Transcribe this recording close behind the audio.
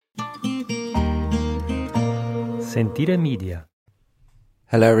Sentire Media.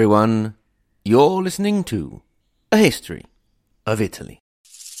 Hello everyone, you're listening to A History of Italy.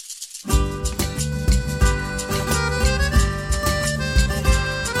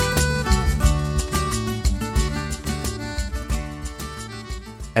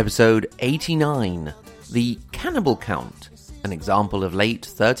 Episode 89, The Cannibal Count, an example of late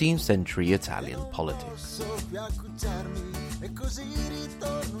 13th century Italian politics.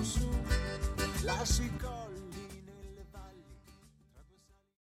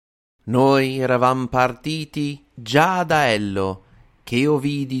 Noi eravam partiti già da Ello, che io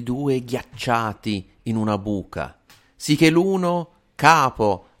vidi due ghiacciati in una buca, sì che l'uno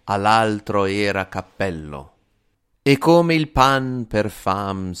capo all'altro era cappello. E come il pan per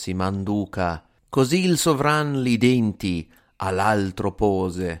fam si manduca, così il sovran li denti all'altro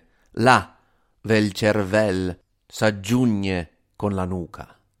pose, là vel cervel s'aggiugne con la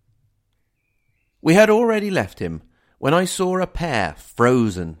nuca. We had already left him when I saw a pair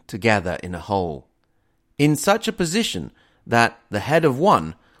frozen together in a hole, in such a position that the head of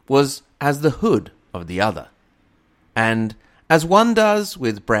one was as the hood of the other. And, as one does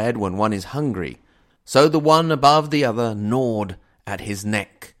with bread when one is hungry, so the one above the other gnawed at his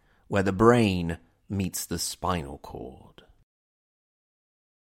neck, where the brain meets the spinal cord.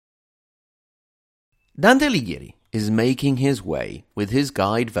 Dante Alighieri is making his way with his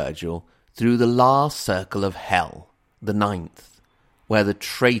guide Virgil through the last circle of hell, the ninth, where the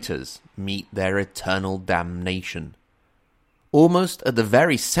traitors meet their eternal damnation. Almost at the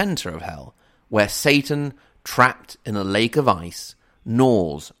very centre of hell, where Satan, trapped in a lake of ice,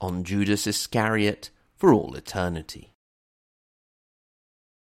 gnaws on Judas Iscariot for all eternity.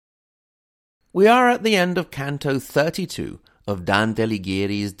 We are at the end of Canto 32 of Dante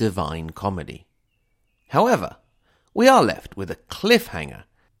Alighieri's Divine Comedy. However, we are left with a cliffhanger,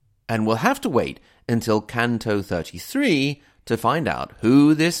 and we'll have to wait until Canto 33 to find out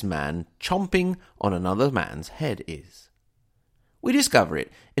who this man chomping on another man's head is. We discover it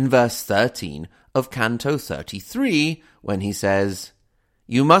in verse 13 of Canto 33 when he says,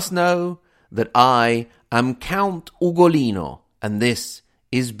 "You must know that I am Count Ugolino, and this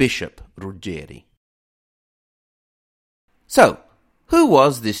is Bishop Ruggieri." So, who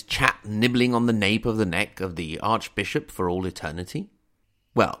was this chap nibbling on the nape of the neck of the Archbishop for all eternity?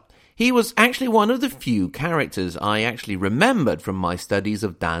 Well, he was actually one of the few characters I actually remembered from my studies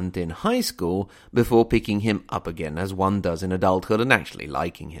of Dante in high school before picking him up again as one does in adulthood and actually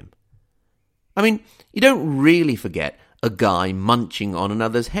liking him. I mean, you don't really forget a guy munching on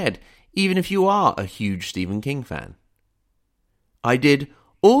another's head, even if you are a huge Stephen King fan. I did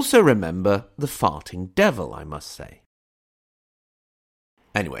also remember the farting devil, I must say.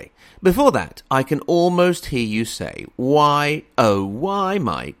 Anyway, before that, I can almost hear you say, why, oh why,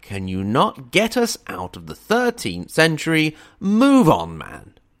 Mike, can you not get us out of the 13th century? Move on,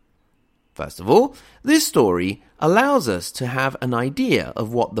 man. First of all, this story allows us to have an idea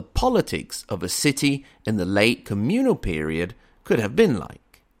of what the politics of a city in the late communal period could have been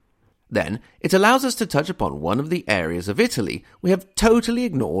like. Then, it allows us to touch upon one of the areas of Italy we have totally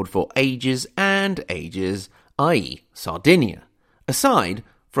ignored for ages and ages, i.e. Sardinia. Aside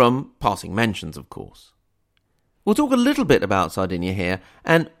from passing mentions, of course. We'll talk a little bit about Sardinia here,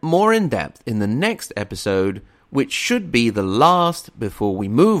 and more in depth in the next episode, which should be the last before we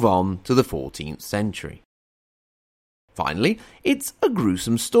move on to the 14th century. Finally, it's a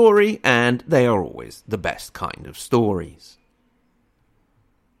gruesome story, and they are always the best kind of stories.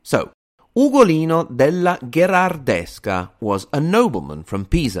 So, Ugolino della Gherardesca was a nobleman from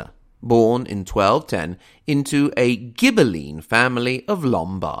Pisa, born in 1210 into a Ghibelline family of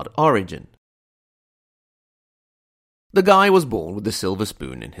Lombard origin. The guy was born with a silver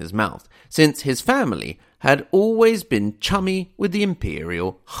spoon in his mouth, since his family had always been chummy with the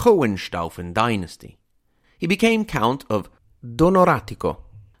imperial Hohenstaufen dynasty. He became Count of Donoratico,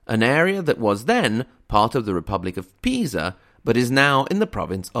 an area that was then part of the Republic of Pisa, but is now in the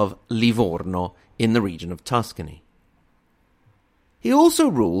province of Livorno in the region of Tuscany. He also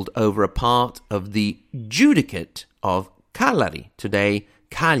ruled over a part of the Judicat of Calari, today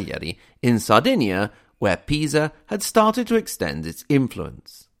Cagliari, in Sardinia, where Pisa had started to extend its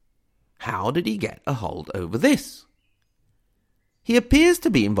influence. How did he get a hold over this? He appears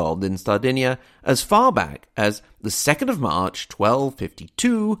to be involved in Sardinia as far back as the 2nd of March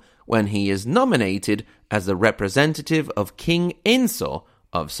 1252, when he is nominated as the representative of King Enzo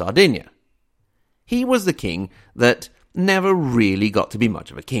of Sardinia. He was the king that never really got to be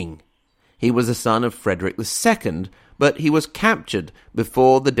much of a king. He was the son of Frederick II, but he was captured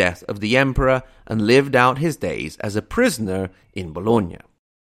before the death of the emperor and lived out his days as a prisoner in Bologna.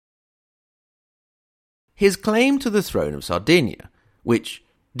 his claim to the throne of Sardinia, which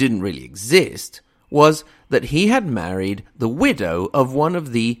didn't really exist, was that he had married the widow of one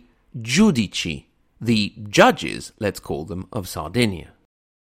of the giudici, the judges, let's call them, of Sardinia.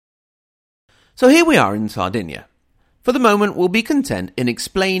 So here we are in Sardinia. For the moment, we'll be content in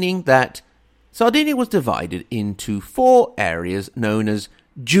explaining that Sardinia was divided into 4 areas known as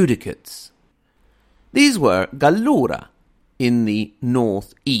judicates. These were Gallura in the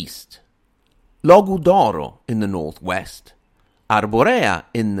northeast, Logudoro in the northwest, Arborea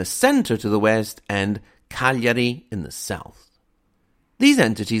in the centre to the west, and Cagliari in the south. These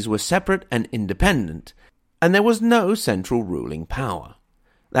entities were separate and independent, and there was no central ruling power.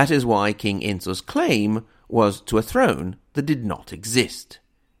 That is why King Enzo's claim was to a throne that did not exist.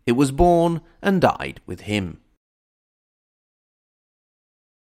 It was born and died with him.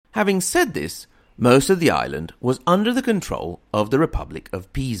 Having said this, most of the island was under the control of the Republic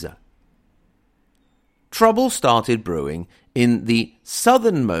of Pisa. Trouble started brewing in the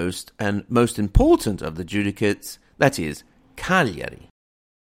southernmost and most important of the judicates, that is, Cagliari.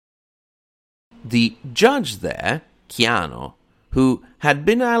 The judge there, Chiano, who had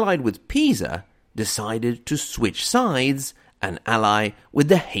been allied with Pisa, decided to switch sides and ally with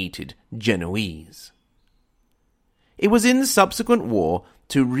the hated Genoese. It was in the subsequent war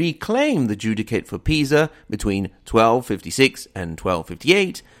to reclaim the judicate for Pisa between 1256 and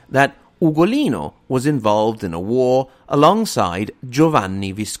 1258 that Ugolino was involved in a war alongside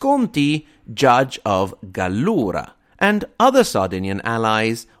Giovanni Visconti, judge of Gallura, and other Sardinian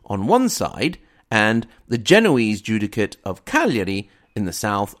allies on one side, and the Genoese judicate of Cagliari in the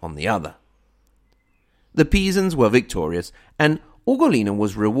south on the other. The Pisans were victorious, and Ugolino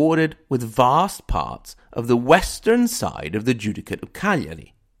was rewarded with vast parts of the western side of the judicate of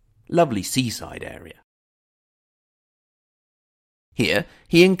Cagliari, lovely seaside area. Here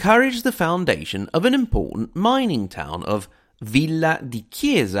he encouraged the foundation of an important mining town of Villa di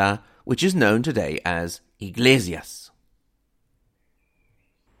Chiesa, which is known today as Iglesias.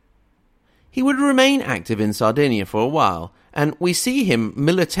 He would remain active in Sardinia for a while, and we see him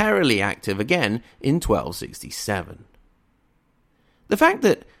militarily active again in 1267. The fact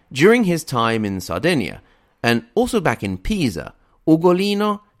that during his time in Sardinia, and also back in Pisa,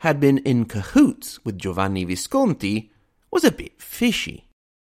 Ugolino had been in cahoots with Giovanni Visconti was a bit fishy.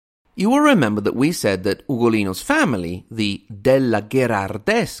 You will remember that we said that Ugolino's family, the Della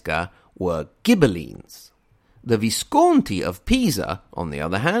Gherardesca, were Ghibellines. The Visconti of Pisa, on the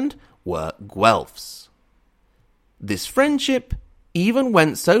other hand, were Guelphs. This friendship even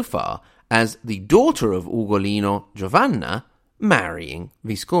went so far as the daughter of Ugolino, Giovanna, marrying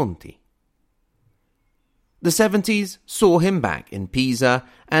Visconti. The 70s saw him back in Pisa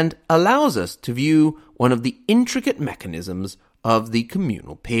and allows us to view one of the intricate mechanisms of the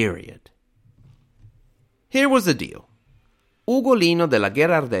communal period. Here was the deal. Ugolino della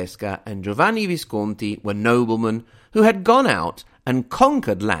Gherardesca and Giovanni Visconti were noblemen who had gone out and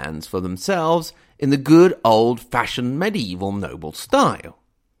conquered lands for themselves in the good old-fashioned medieval noble style.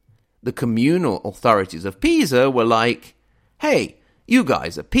 The communal authorities of Pisa were like, hey, you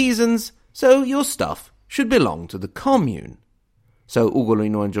guys are Pisans, so your stuff should belong to the commune. So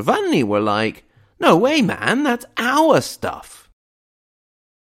Ugolino and Giovanni were like, no way, man, that's our stuff.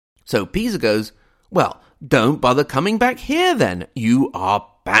 So Pisa goes, well, don't bother coming back here then, you are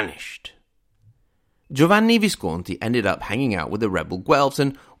banished. Giovanni Visconti ended up hanging out with the rebel Guelphs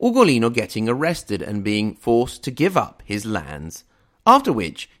and Ugolino getting arrested and being forced to give up his lands, after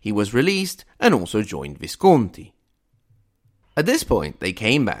which he was released and also joined Visconti. At this point, they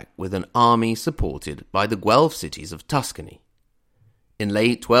came back with an army supported by the Guelph cities of Tuscany. In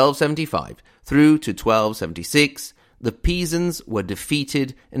late 1275 through to 1276, the Pisans were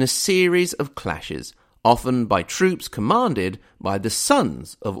defeated in a series of clashes, often by troops commanded by the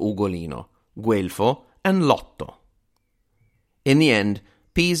sons of Ugolino, Guelfo and Lotto. In the end,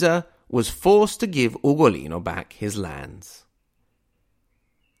 Pisa was forced to give Ugolino back his lands.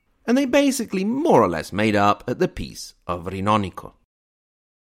 And they basically more or less made up at the Peace of Rinonico.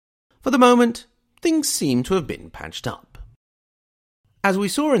 For the moment, things seem to have been patched up. As we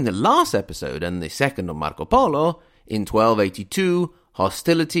saw in the last episode and the second on Marco Polo, in 1282,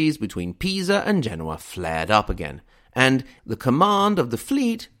 hostilities between Pisa and Genoa flared up again, and the command of the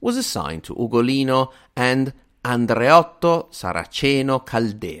fleet was assigned to Ugolino and Andreotto Saraceno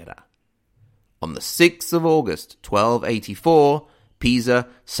Caldera. On the 6th of August 1284, Pisa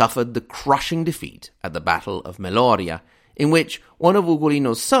suffered the crushing defeat at the Battle of Meloria, in which one of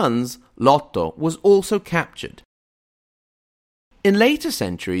Ugolino's sons, Lotto, was also captured. In later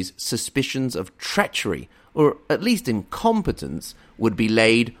centuries, suspicions of treachery, or at least incompetence, would be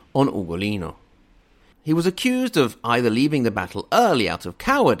laid on Ugolino. he was accused of either leaving the battle early out of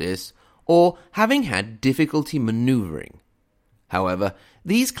cowardice or having had difficulty manoeuvring. However,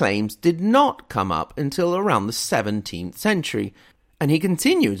 these claims did not come up until around the 17th century, and he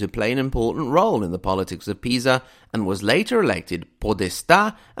continued to play an important role in the politics of Pisa and was later elected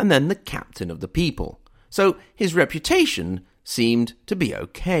podestà and then the captain of the people. So his reputation seemed to be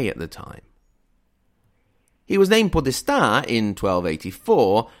okay at the time. He was named podestà in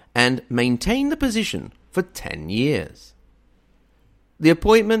 1284 and maintained the position for 10 years. The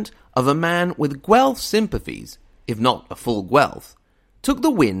appointment of a man with Guelph sympathies, if not a full Guelph, took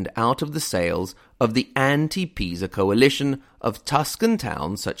the wind out of the sails of the anti-Pisa coalition of Tuscan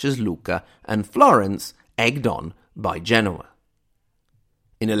towns such as Lucca and Florence, egged on by Genoa.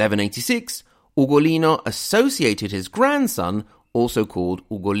 In 1186, Ugolino associated his grandson, also called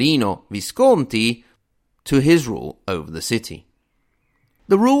Ugolino Visconti, to his rule over the city.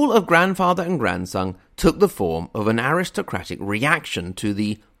 The rule of grandfather and grandson took the form of an aristocratic reaction to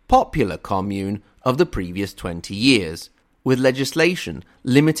the popular commune of the previous 20 years, with legislation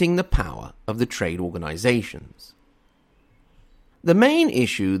limiting the power of the trade organizations. The main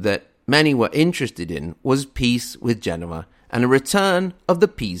issue that many were interested in was peace with Genoa and a return of the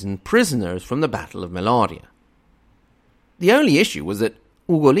Pisan prisoners from the Battle of Meloria. The only issue was that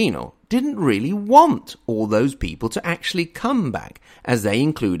Ugolino didn't really want all those people to actually come back, as they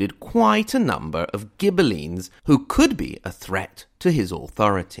included quite a number of Ghibellines who could be a threat to his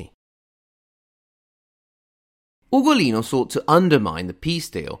authority. Ugolino sought to undermine the peace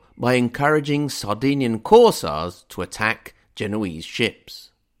deal by encouraging Sardinian corsairs to attack Genoese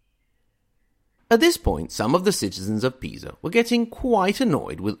ships. At this point, some of the citizens of Pisa were getting quite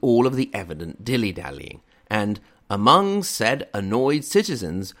annoyed with all of the evident dilly-dallying, and among said annoyed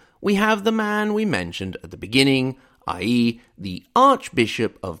citizens we have the man we mentioned at the beginning, i.e. the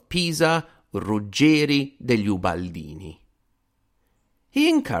Archbishop of Pisa, Ruggeri degli Ubaldini. He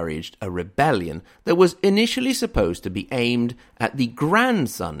encouraged a rebellion that was initially supposed to be aimed at the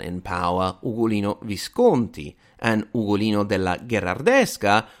grandson in power, Ugolino Visconti, and Ugolino della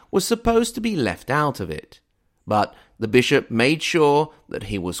Gherardesca was supposed to be left out of it. But the bishop made sure that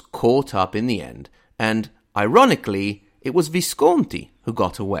he was caught up in the end, and, ironically, it was Visconti who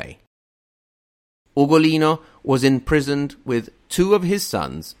got away. Ugolino was imprisoned with 2 of his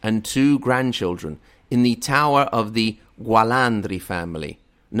sons and 2 grandchildren in the tower of the Gualandri family,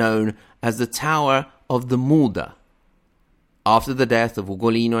 known as the Tower of the Muda. After the death of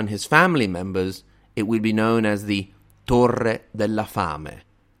Ugolino and his family members, it would be known as the Torre della Fame,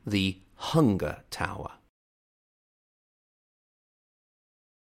 the Hunger Tower.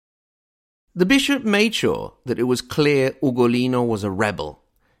 The bishop made sure that it was clear Ugolino was a rebel,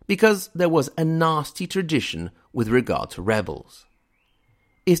 because there was a nasty tradition with regard to rebels.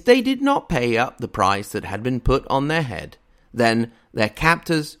 If they did not pay up the price that had been put on their head, then their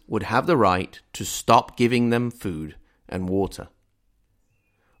captors would have the right to stop giving them food and water.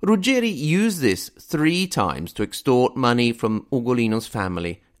 Ruggeri used this 3 times to extort money from Ugolino's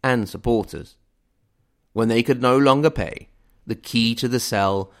family and supporters. When they could no longer pay, the key to the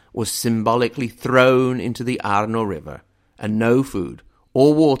cell was symbolically thrown into the Arno River, and no food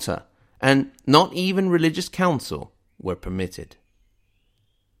or water, and not even religious counsel, were permitted.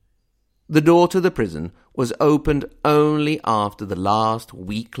 The door to the prison was opened only after the last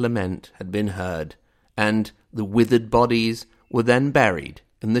weak lament had been heard, and the withered bodies were then buried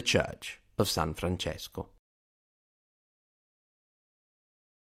in the church of San Francesco.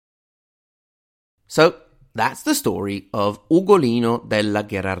 So, that's the story of Ugolino della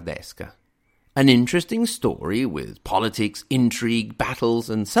Gherardesca. An interesting story with politics, intrigue, battles,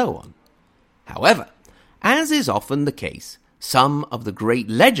 and so on. However, as is often the case, some of the great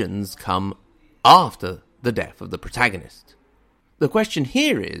legends come after the death of the protagonist. The question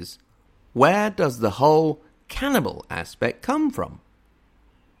here is, where does the whole cannibal aspect come from?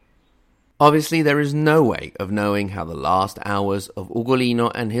 Obviously, there is no way of knowing how the last hours of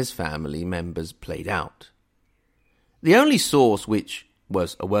Ugolino and his family members played out. The only source which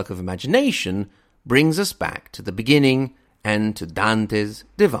was a work of imagination brings us back to the beginning and to Dante's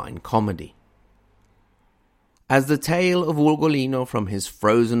Divine Comedy. As the tale of Ugolino from his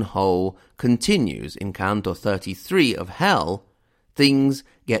frozen hole continues in Canto 33 of Hell, things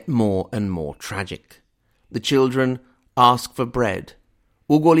get more and more tragic. The children ask for bread.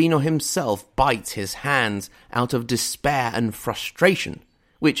 Ugolino himself bites his hands out of despair and frustration,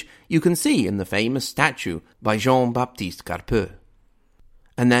 which you can see in the famous statue by Jean-Baptiste Carpeaux.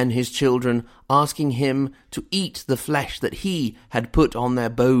 And then his children asking him to eat the flesh that he had put on their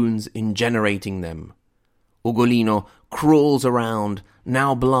bones in generating them. Ugolino crawls around,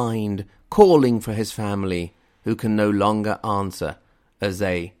 now blind, calling for his family, who can no longer answer as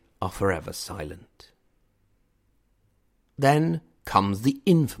they are forever silent. Then comes the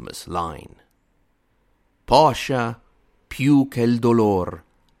infamous line, Poscia più che il dolor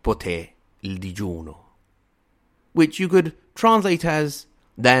poté il digiuno, which you could translate as,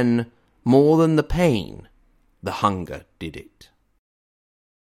 then more than the pain, the hunger did it.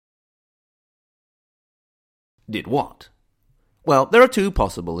 Did what? Well, there are two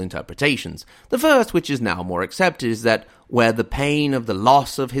possible interpretations. The first, which is now more accepted, is that where the pain of the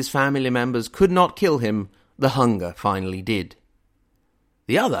loss of his family members could not kill him, the hunger finally did.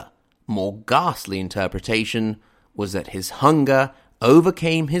 The other, more ghastly interpretation was that his hunger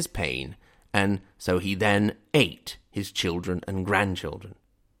overcame his pain, and so he then ate his children and grandchildren,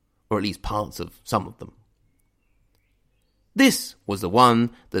 or at least parts of some of them. This was the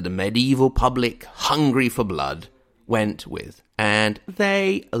one that the medieval public, hungry for blood, went with, and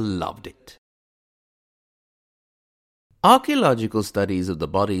they loved it. Archaeological studies of the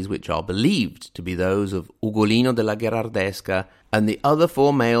bodies which are believed to be those of Ugolino della Gherardesca and the other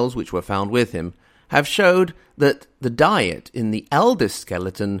 4 males which were found with him have showed that the diet in the eldest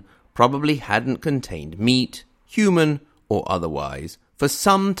skeleton probably hadn't contained meat, human or otherwise, for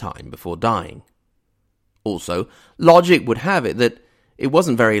some time before dying. Also, logic would have it that it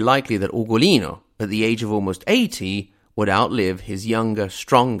wasn't very likely that Ugolino, at the age of almost 80, would outlive his younger,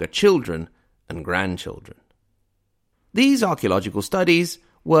 stronger children and grandchildren. These archaeological studies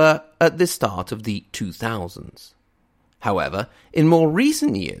were at the start of the 2000s. However, in more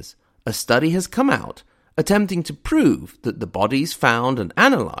recent years, a study has come out attempting to prove that the bodies found and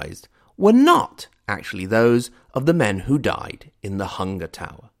analysed were not actually those of the men who died in the Hunger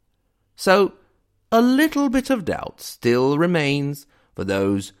Tower. So, a little bit of doubt still remains for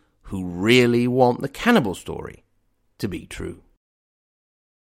those who really want the cannibal story to be true.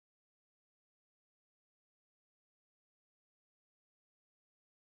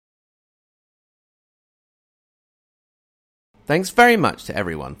 Thanks very much to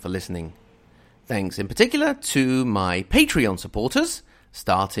everyone for listening. Thanks in particular to my Patreon supporters,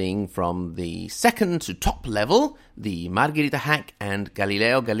 starting from the second to top level, the Margherita Hack and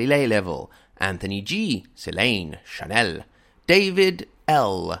Galileo Galilei level, Anthony G, Selene, Chanel, David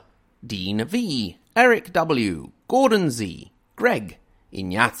L, Dean V, Eric W, Gordon Z, Greg,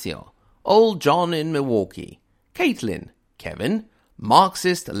 Ignazio, Old John in Milwaukee, Caitlin, Kevin,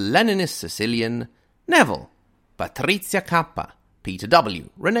 Marxist-Leninist Sicilian, Neville, Patrizia K, Peter W,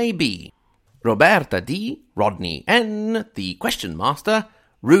 Renee B, Roberta D, Rodney N, The Question Master,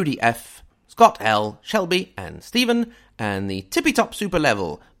 Rudy F, Scott L, Shelby and Stephen, and the tippy-top super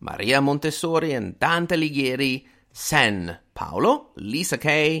level, Maria Montessori and Dante Lighieri, Sen, Paolo, Lisa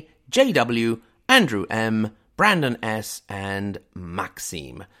K, JW, Andrew M, Brandon S, and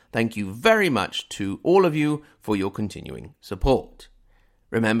Maxime. Thank you very much to all of you for your continuing support.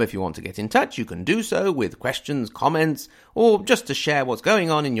 Remember, if you want to get in touch, you can do so with questions, comments, or just to share what's going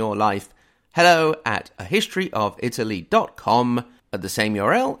on in your life. hello@ahistoryofitaly.com. At the same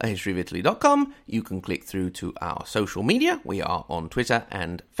URL, ahistoryofitaly.com, you can click through to our social media. We are on Twitter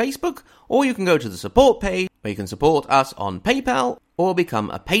and Facebook, or you can go to the support page where you can support us on PayPal or become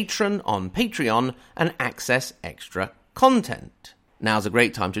a patron on Patreon and access extra content. Now's a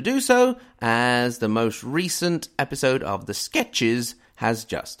great time to do so, as the most recent episode of The Sketches has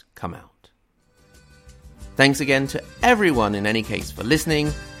just come out. Thanks again to everyone in any case for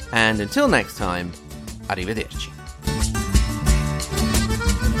listening, and until next time, arrivederci.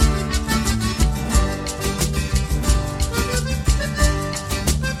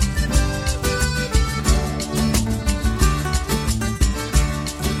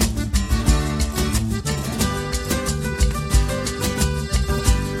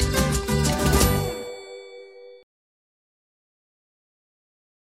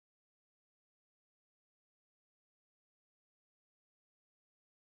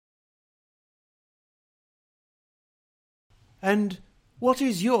 And what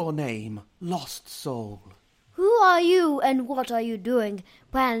is your name, lost soul? Who are you and what are you doing,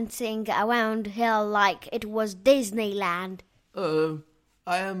 prancing around here like it was Disneyland? I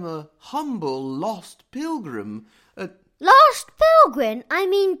am a humble lost pilgrim. Lost pilgrim? I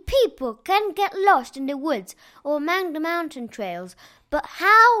mean, people can get lost in the woods or among the mountain trails, but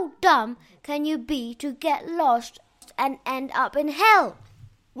how dumb can you be to get lost and end up in hell?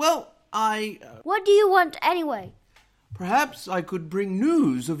 Well, What do you want anyway? Perhaps I could bring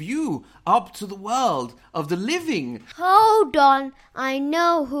news of you up to the world of the living. Hold on, I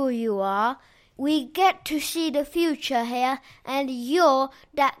know who you are. We get to see the future here, and you're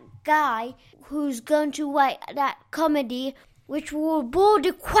that guy who's going to write that comedy which will bore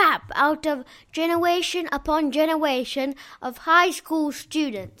the crap out of generation upon generation of high school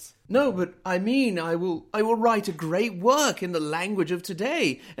students. No, but I mean, I will write a great work in the language of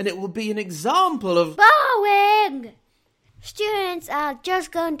today, and it will be an example of... Boring! Students are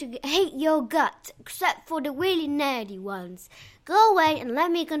just going to hate your guts, except for the really nerdy ones. Go away and let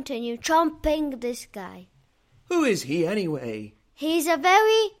me continue chomping this guy. Who is he anyway? He's a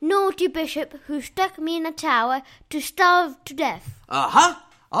very naughty bishop who stuck me in a tower to starve to death. Aha!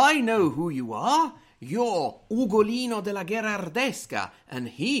 I know who you are. You're Ugolino della Gherardesca, and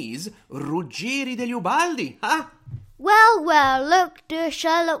he's Ruggeri degli Ubaldi, huh? Well, look to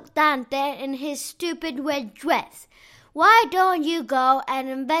Sherlock Dante in his stupid red dress. Why don't you go and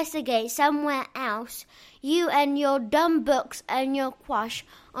investigate somewhere else, you and your dumb books and your crush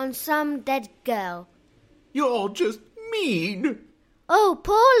on some dead girl? You're just mean. Oh,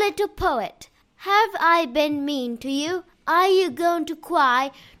 poor little poet. Have I been mean to you? Are you going to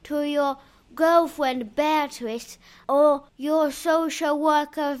cry to your girlfriend Beatrice or your social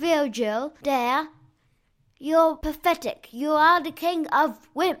worker Virgil there? You're pathetic. You are the king of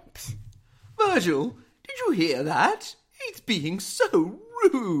wimps. Virgil, did you hear that? He's being so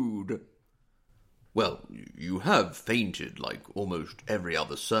rude. Well, you have fainted like almost every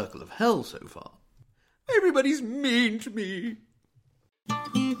other circle of hell so far. Everybody's mean to me.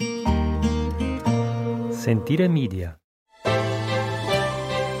 Sentire Media.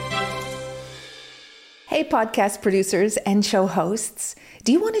 Hey, podcast producers and show hosts.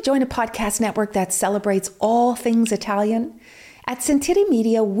 Do you want to join a podcast network that celebrates all things Italian? At Sentire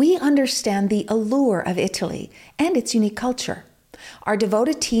Media, we understand the allure of Italy and its unique culture. Our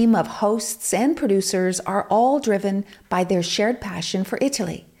devoted team of hosts and producers are all driven by their shared passion for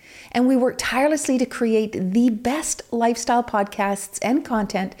Italy. And we work tirelessly to create the best lifestyle podcasts and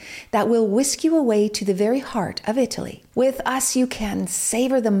content that will whisk you away to the very heart of Italy. With us, you can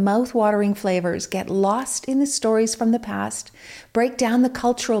savor the mouth-watering flavors, get lost in the stories from the past, break down the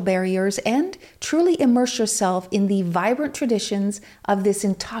cultural barriers, and truly immerse yourself in the vibrant traditions of this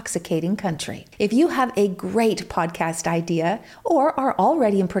intoxicating country. If you have a great podcast idea or are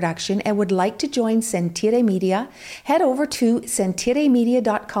already in production and would like to join Sentire Media, head over to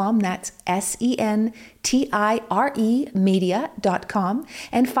sentiremedia.com, that's SENTIRE media.com,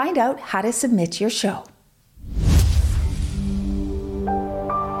 and find out how to submit your show.